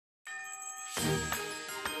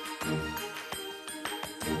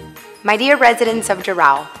My dear residents of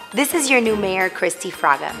Doral, this is your new Mayor, Christi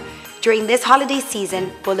Fraga. During this holiday season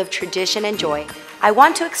full of tradition and joy, I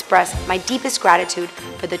want to express my deepest gratitude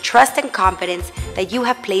for the trust and confidence that you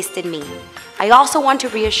have placed in me. I also want to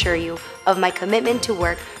reassure you of my commitment to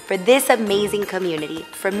work for this amazing community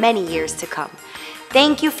for many years to come.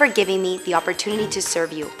 Thank you for giving me the opportunity to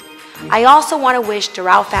serve you. I also want to wish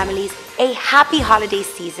Doral families a happy holiday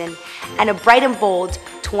season and a bright and bold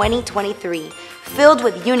 2023, filled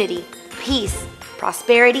with unity, peace,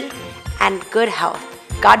 prosperity, and good health.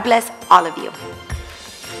 God bless all of you.